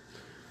soon.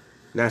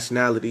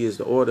 Nationality is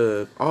the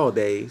order of all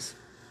days.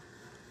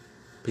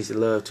 Peace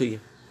and love to you.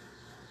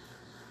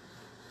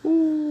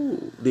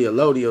 Ooh, the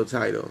Elodio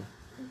title.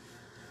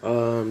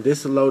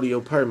 This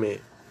Elodio permit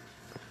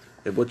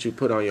is what you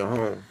put on your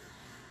home.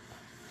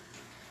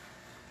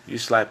 You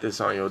slap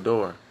this on your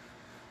door.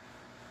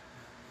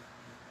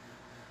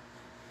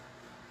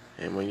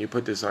 And when you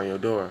put this on your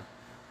door,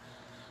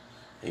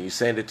 and you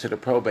send it to the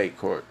probate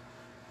court,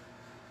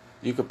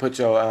 you could put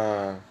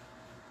your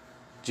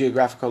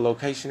geographical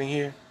location in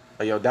here,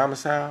 or your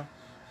domicile,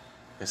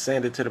 and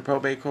send it to the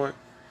probate court,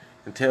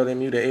 and tell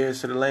them you the heirs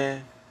to the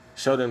land,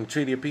 show them the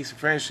treaty of peace and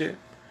friendship.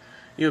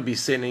 You'll be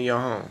sitting in your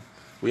home.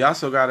 We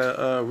also got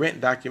a rent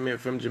document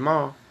from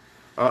Jamal,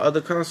 our other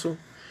consul.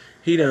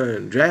 He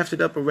done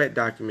drafted up a rent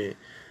document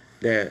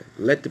that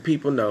let the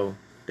people know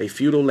they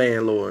feudal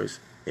landlords,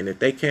 and if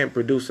they can't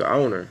produce an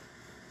owner,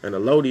 an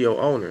Elodio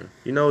owner,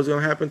 you know what's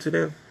going to happen to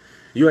them?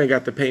 You ain't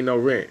got to pay no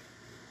rent.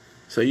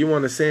 So you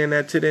want to send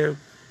that to them?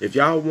 If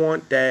y'all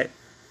want that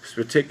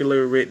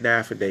particular written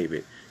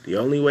affidavit, the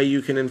only way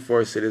you can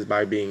enforce it is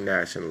by being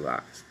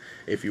nationalized.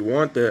 If you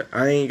want the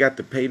I ain't got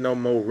to pay no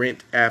more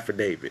rent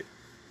affidavit,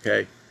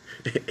 okay?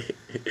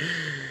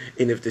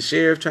 And if the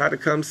sheriff try to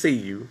come see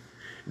you,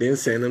 then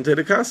send them to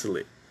the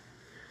consulate.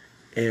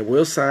 and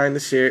we'll sign the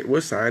judge,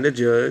 we'll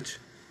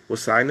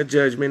sign the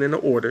judgment and the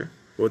order.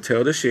 We'll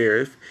tell the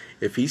sheriff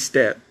if he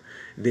stepped,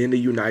 then the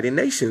United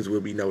Nations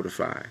will be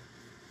notified.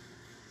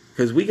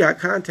 Because we got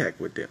contact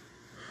with them.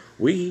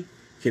 We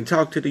can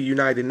talk to the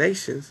United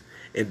Nations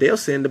and they'll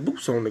send the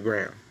boots on the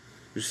ground.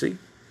 You see?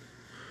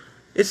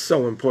 It's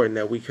so important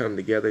that we come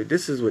together.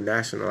 This is what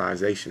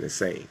nationalization is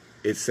saying.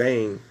 It's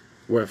saying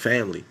we're a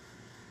family.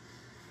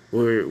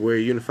 We're a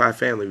unified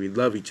family. We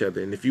love each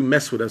other. And if you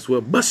mess with us,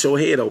 we'll bust your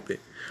head open.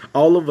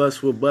 All of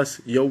us will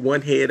bust your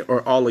one head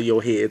or all of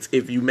your heads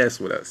if you mess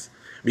with us.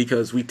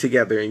 Because we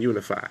together and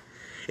unified.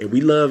 And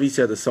we love each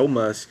other so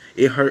much,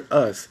 it hurt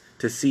us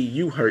to see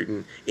you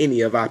hurting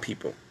any of our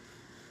people.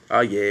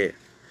 Oh, yeah.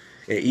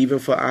 And even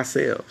for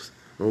ourselves.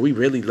 When we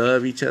really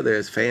love each other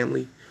as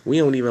family, we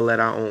don't even let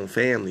our own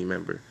family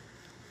member.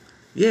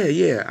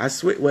 Yeah.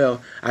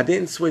 I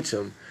didn't switch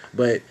them.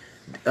 But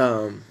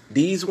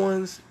these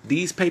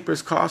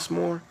papers cost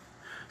more.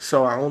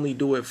 So I only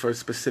do it for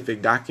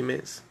specific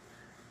documents.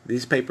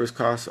 These papers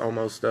cost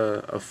almost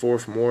a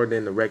fourth more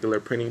than the regular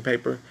printing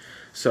paper.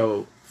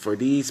 So for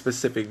these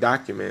specific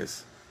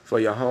documents for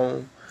your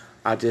home,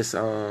 I just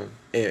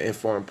and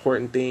for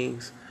important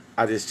things,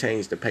 I just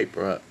change the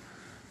paper up,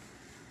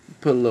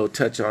 put a little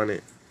touch on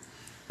it.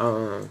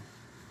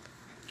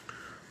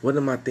 What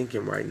am I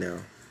thinking right now?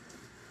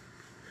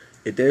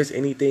 If there's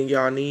anything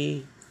y'all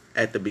need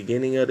at the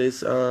beginning of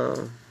this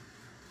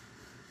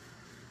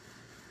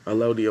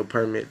allodial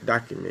permit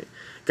document,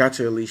 got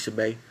you, Alicia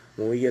Bay.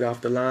 When we get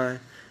off the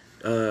line,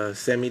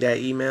 send me that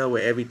email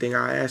with everything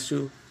I asked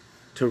you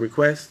to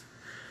request.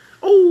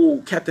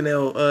 Oh, Captain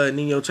El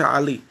Nino Cha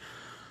Ali,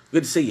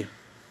 good to see you.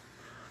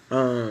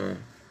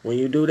 When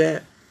you do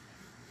that,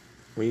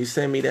 when you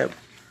send me that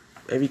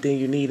everything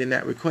you need in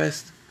that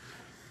request,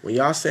 when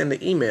y'all send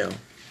the email,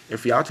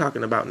 if y'all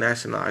talking about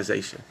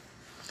nationalization,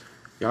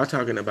 y'all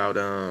talking about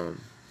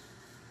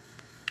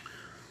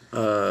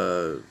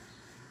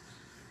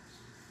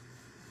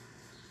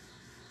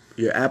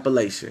your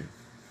appellation,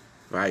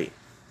 right?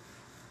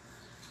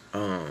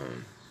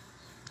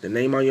 The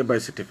name on your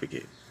birth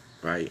certificate,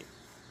 right?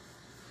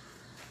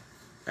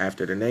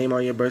 After the name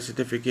on your birth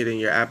certificate and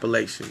your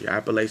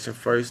appellation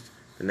first,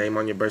 the name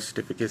on your birth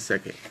certificate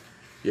second.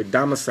 Your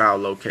domicile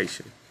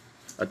location,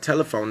 a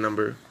telephone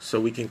number so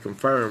we can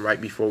confirm right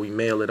before we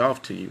mail it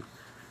off to you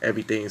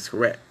everything's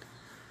correct.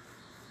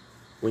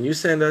 When you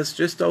send us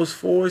just those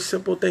 4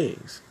 simple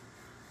things,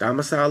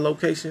 domicile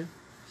location,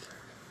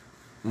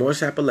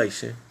 Morse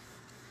appellation,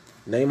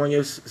 name on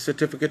your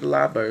certificate of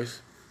live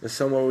birth, and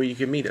somewhere where you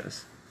can meet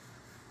us.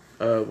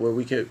 Where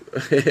we can,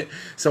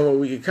 somewhere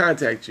we can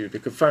contact you to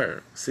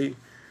confirm. See,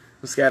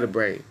 I'm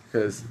scatterbrained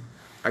because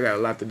I got a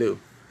lot to do,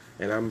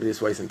 and I'm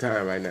just wasting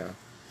time right now.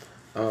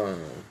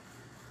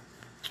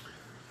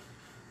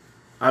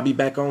 I'll be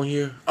back on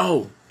here.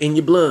 Oh, in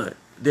your blood,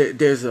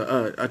 there's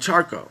a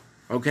charcoal,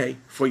 okay,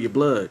 for your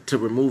blood to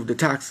remove the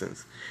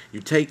toxins.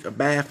 You take a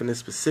bath in a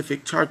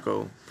specific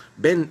charcoal.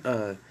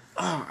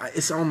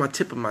 It's on my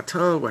tip of my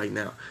tongue right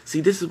now.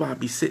 See, this is why I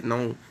be sitting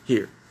on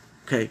here,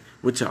 okay,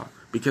 with y'all.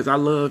 Because I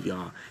love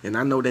y'all, and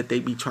I know that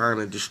they be trying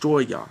to destroy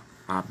y'all,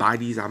 our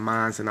bodies, our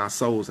minds, and our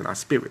souls, and our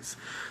spirits.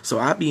 So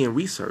I be in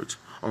research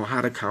on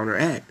how to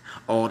counteract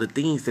all the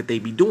things that they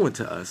be doing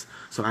to us,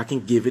 so I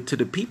can give it to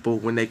the people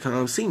when they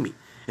come see me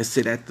and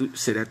sit at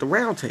the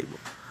round table.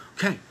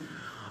 Okay,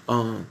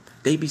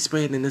 they be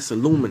spreading this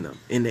aluminum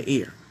in the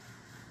air,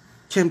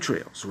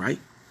 chemtrails, right?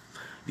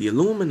 The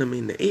aluminum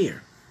in the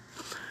air,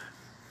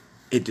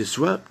 it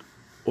disrupt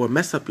or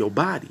mess up your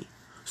body.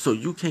 So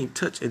you can't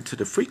touch into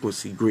the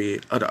frequency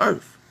grid of the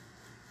earth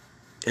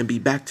and be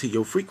back to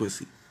your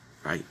frequency,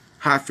 right?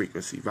 High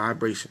frequency,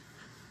 vibration,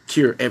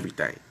 cure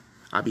everything.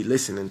 I be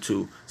listening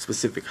to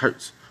specific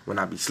hertz when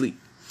I be asleep.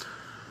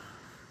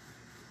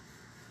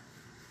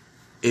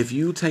 If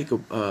you take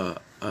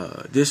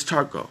this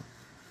charcoal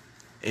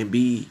and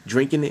be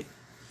drinking it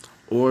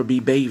or be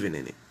bathing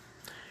in it,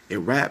 it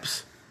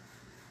wraps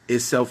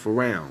itself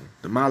around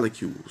the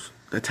molecules,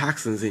 the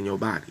toxins in your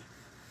body,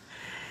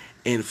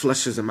 and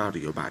flushes them out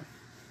of your body.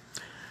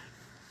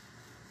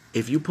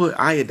 If you put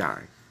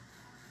iodine,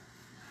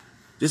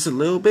 just a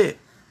little bit,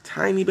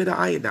 tiny bit of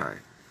iodine,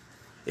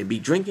 and be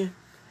drinking,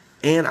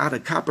 and out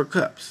of copper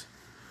cups,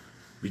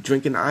 be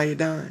drinking the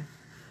iodine,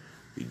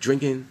 be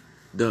drinking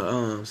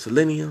the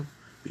selenium,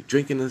 be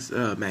drinking this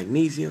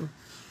magnesium,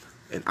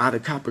 and out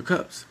of copper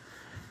cups,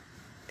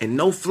 and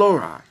no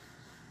fluoride,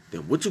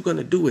 then what you're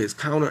gonna do is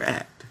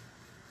counteract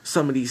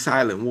some of these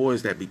silent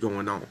wars that be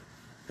going on,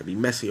 that be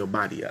messing your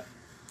body up.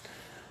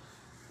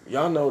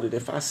 Y'all know that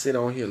if I sit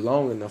on here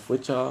long enough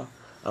with y'all,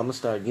 I'm going to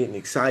start getting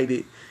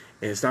excited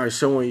and start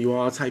showing you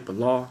all type of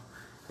law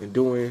and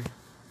doing,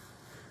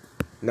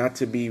 not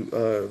to be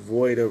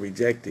void or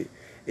rejected.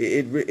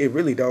 It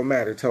really don't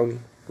matter, Tony.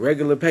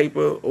 Regular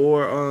paper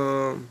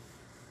or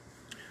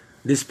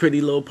this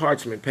pretty little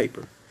parchment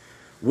paper.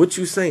 What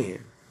you saying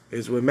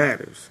is what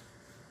matters.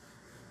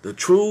 The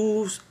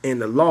truths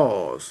and the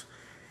laws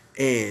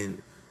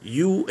and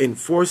you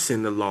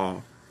enforcing the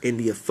law and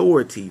the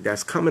authority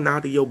that's coming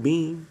out of your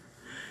being,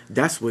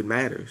 That's what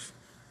matters.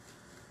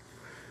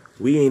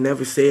 We ain't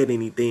never said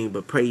anything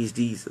but praise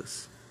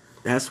Jesus.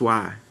 That's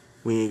why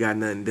we ain't got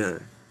nothing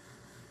done.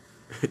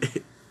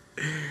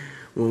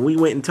 When we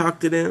went and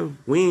talked to them,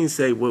 we ain't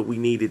say what we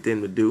needed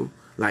them to do,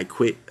 like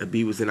quit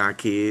abusing our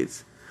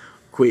kids,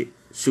 quit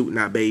shooting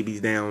our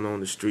babies down on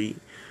the street,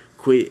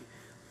 quit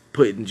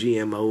putting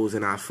GMOs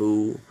in our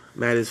food.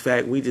 Matter of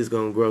fact, we just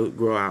gonna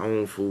grow our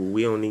own food.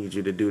 We don't need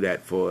you to do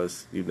that for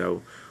us. You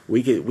know,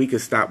 we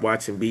could stop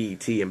watching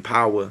BET and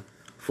Power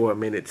for a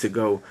minute to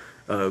go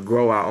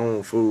grow our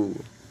own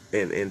food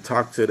and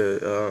talk to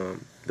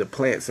the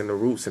plants and the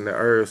roots and the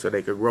herbs so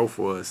they could grow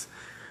for us.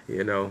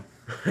 You know,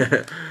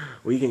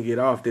 we can get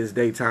off this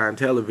daytime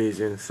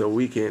television so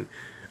we can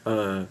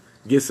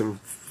get some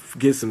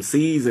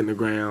seeds in the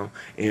ground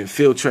and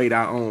filtrate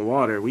our own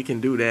water. We can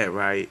do that,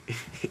 right?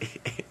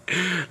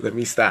 Let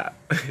me stop.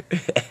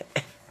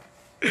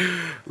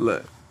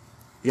 Look,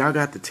 y'all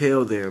got to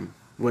tell them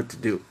what to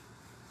do.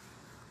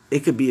 It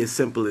could be as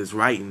simple as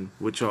writing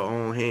with your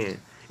own hand.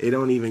 It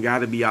don't even got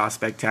to be all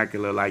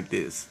spectacular like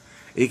this.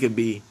 It could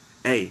be,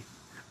 hey,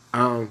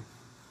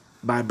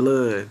 by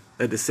blood,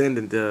 a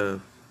descendant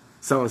of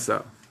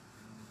so-and-so.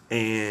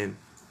 And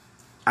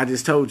I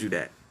just told you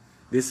that.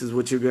 This is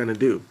what you're going to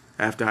do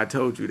after I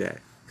told you that.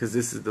 Because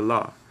this is the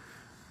law.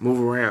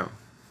 Move around.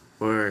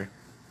 Or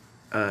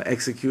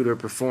execute or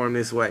perform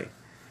this way.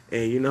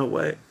 And you know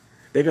what?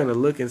 They're going to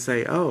look and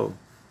say, oh,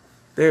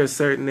 they're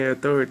asserting their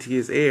authority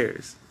as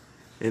heirs.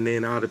 And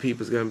then all the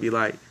people's going to be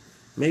like,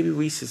 maybe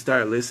we should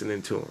start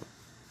listening to them.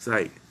 It's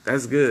like,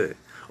 that's good.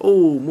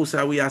 Oh,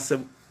 Musawi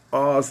Asab.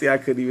 Oh, see, I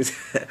couldn't even.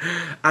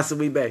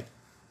 Asawi Bay.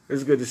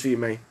 It's good to see you,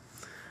 man.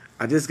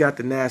 I just got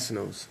the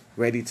Nationals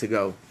ready to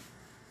go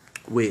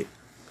with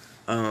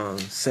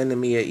sending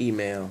me an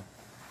email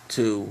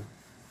to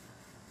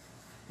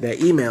their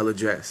email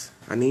address.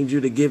 I need you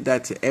to give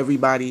that to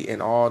everybody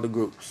in all the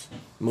groups.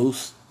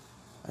 Moose,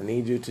 I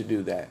need you to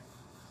do that.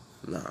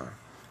 Nah,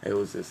 it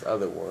was this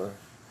other one.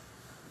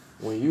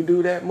 When you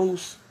do that,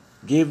 Moose,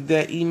 give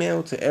that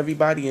email to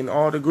everybody in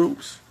all the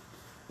groups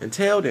and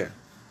tell them,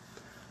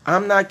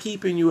 I'm not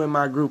keeping you in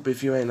my group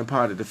if you ain't a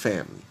part of the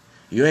family.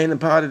 You ain't a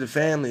part of the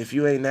family if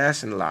you ain't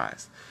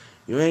nationalized.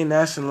 You ain't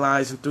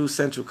nationalizing through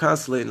Central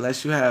Consulate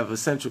unless you have a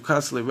Central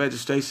Consulate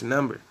registration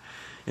number.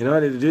 In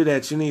order to do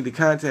that, you need to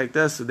contact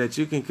us so that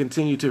you can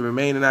continue to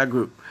remain in our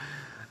group.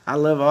 I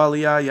love all of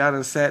y'all. Y'all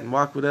done sat and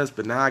walked with us,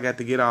 but now I got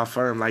to get all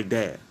firm like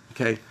Dad.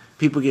 Okay?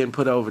 People getting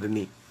put over the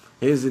knee.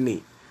 Here's the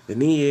knee. The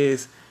knee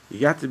is you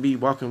got to be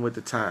walking with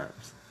the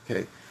times.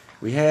 Okay?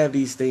 We have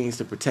these things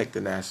to protect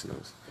the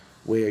Nationals,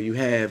 where you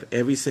have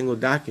every single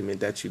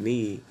document that you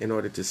need in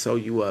order to sew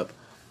you up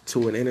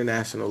to an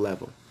international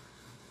level.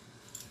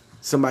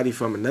 Somebody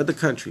from another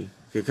country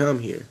could come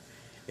here,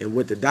 and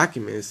with the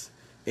documents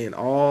and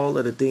all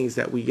of the things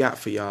that we got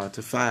for y'all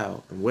to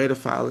file, and where to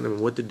file them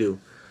and what to do,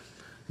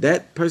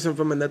 that person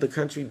from another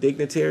country,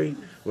 dignitary,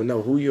 will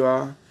know who you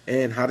are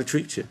and how to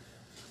treat you.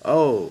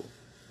 Oh,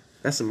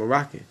 that's a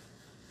Moroccan.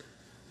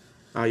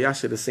 Oh, y'all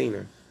should have seen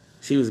her.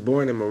 She was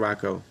born in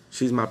Morocco.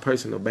 She's my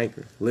personal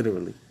banker,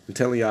 literally. I'm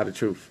telling y'all the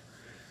truth.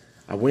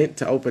 I went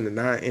to open a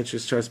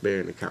non-interest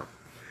trust-bearing account.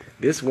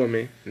 This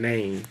woman,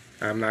 name,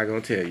 I'm not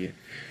going to tell you,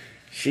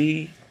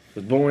 she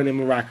was born in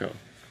Morocco.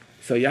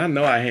 So y'all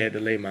know I had to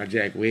lay my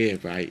Jack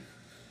Webb, right?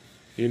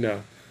 You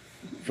know,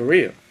 for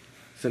real.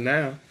 So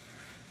now,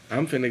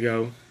 I'm finna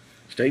go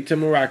straight to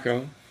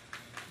Morocco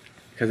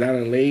because I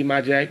done laid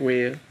my Jack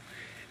Webb,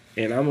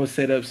 and I'm going to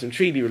set up some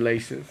treaty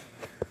relations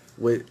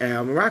with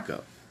Al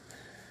Morocco.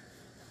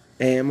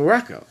 And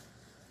Morocco.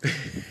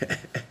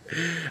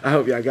 I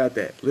hope y'all got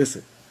that.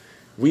 Listen,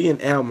 we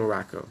in Al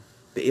Morocco,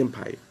 the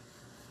empire.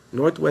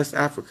 Northwest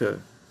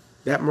Africa,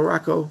 that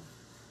Morocco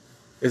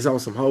is on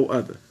some whole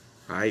other.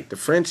 All right, the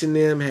French and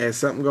them had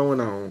something going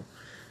on,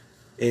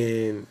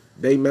 and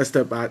they messed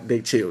up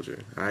their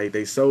children. All right,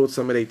 they sold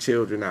some of their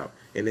children out.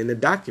 And in the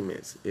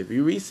documents, if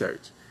you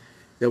research,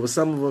 there was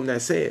some of them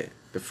that said,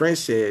 the French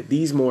said,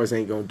 these Moors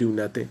ain't going to do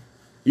nothing.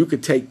 You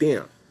could take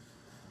them.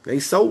 They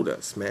sold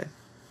us, man.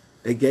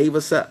 They gave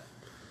us up.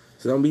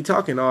 So don't be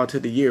talking all to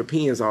the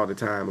Europeans all the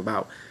time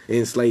about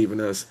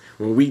enslaving us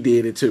when we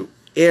did it too.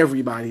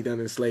 Everybody done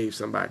enslaved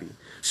somebody.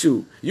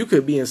 Shoot, you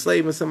could be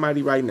enslaving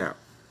somebody right now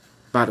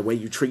by the way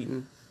you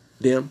treating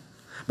them,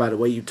 by the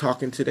way you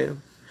talking to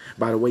them,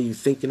 by the way you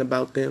thinking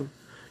about them,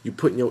 you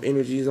putting your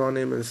energies on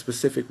them in a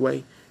specific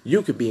way.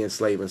 You could be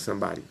enslaving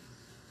somebody,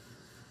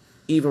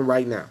 even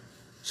right now.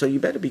 So you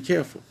better be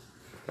careful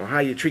on how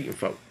you're treating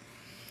folk.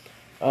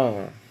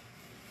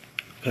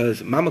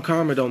 Because Mama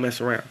Karma don't mess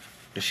around.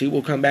 And she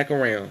will come back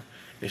around,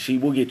 and she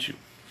will get you.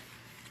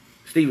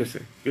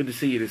 Stevenson, good to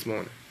see you this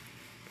morning.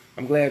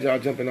 I'm glad y'all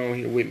jumping on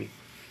here with me,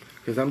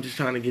 because I'm just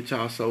trying to get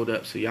y'all sold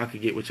up so y'all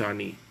can get what y'all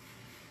need.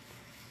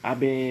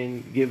 I've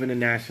been giving the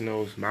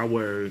Nationals my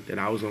word that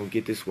I was going to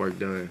get this work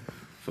done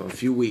for a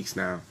few weeks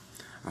now.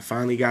 I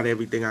finally got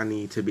everything I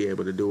need to be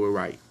able to do it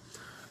right.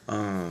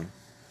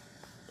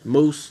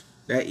 Moose,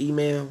 that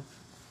email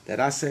that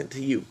I sent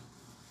to you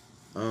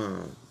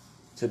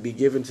to be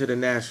given to the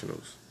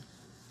Nationals,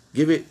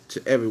 Give it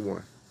to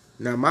everyone.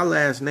 Now, my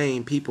last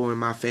name, people in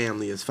my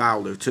family, is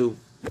Fowler, too.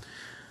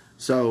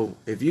 So,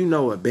 if you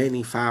know a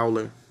Benny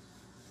Fowler,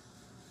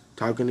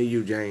 talking to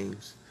you,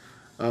 James,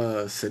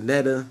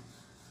 Sonetta,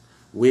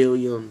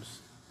 Williams,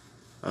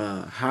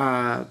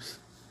 Hobbs,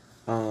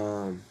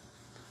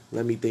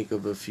 let me think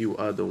of a few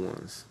other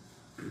ones.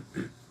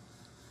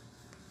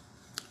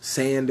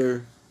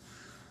 Sander,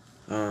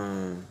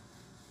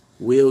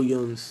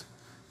 Williams,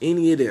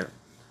 any of them.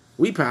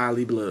 We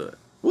probably blood.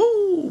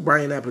 Woo!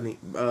 Brian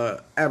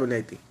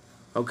Abernathy.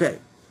 Okay.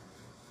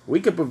 We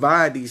could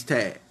provide these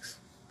tags,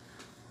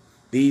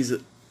 these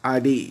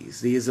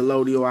IDs, these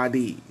allodial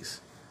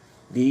IDs,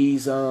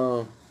 these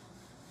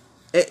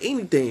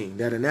anything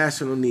that a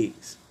national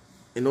needs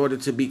in order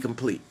to be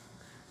complete.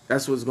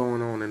 That's what's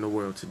going on in the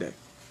world today.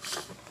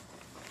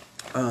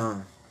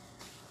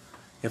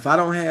 If I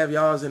don't have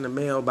y'all's in the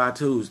mail by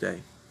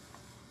Tuesday,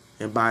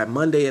 and by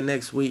Monday of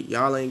next week,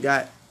 y'all ain't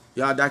got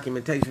y'all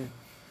documentation,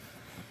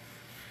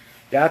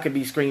 y'all could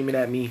be screaming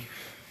at me.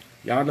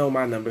 Y'all know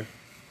my number.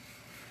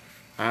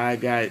 I'm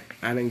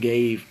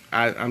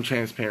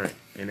transparent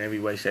in every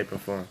way, shape, or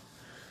form.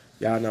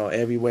 Y'all know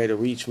every way to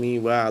reach me,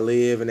 where I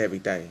live, and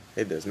everything.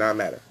 It does not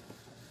matter.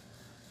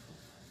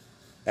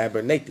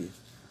 Abernathy.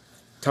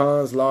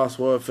 Tons lost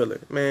word filler.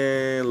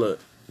 Man, look.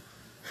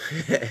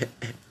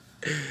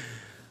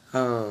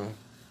 I'm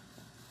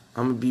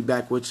going to be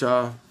back with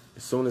y'all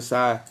as soon as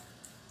I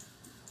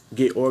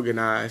get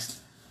organized.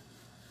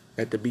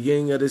 At the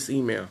beginning of this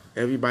email,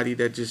 everybody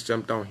that just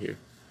jumped on here,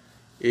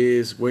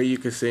 is where you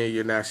can send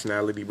your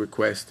nationality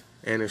request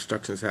and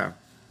instructions how.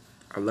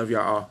 I love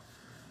y'all all.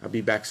 I'll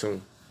be back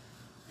soon.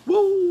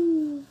 Woo!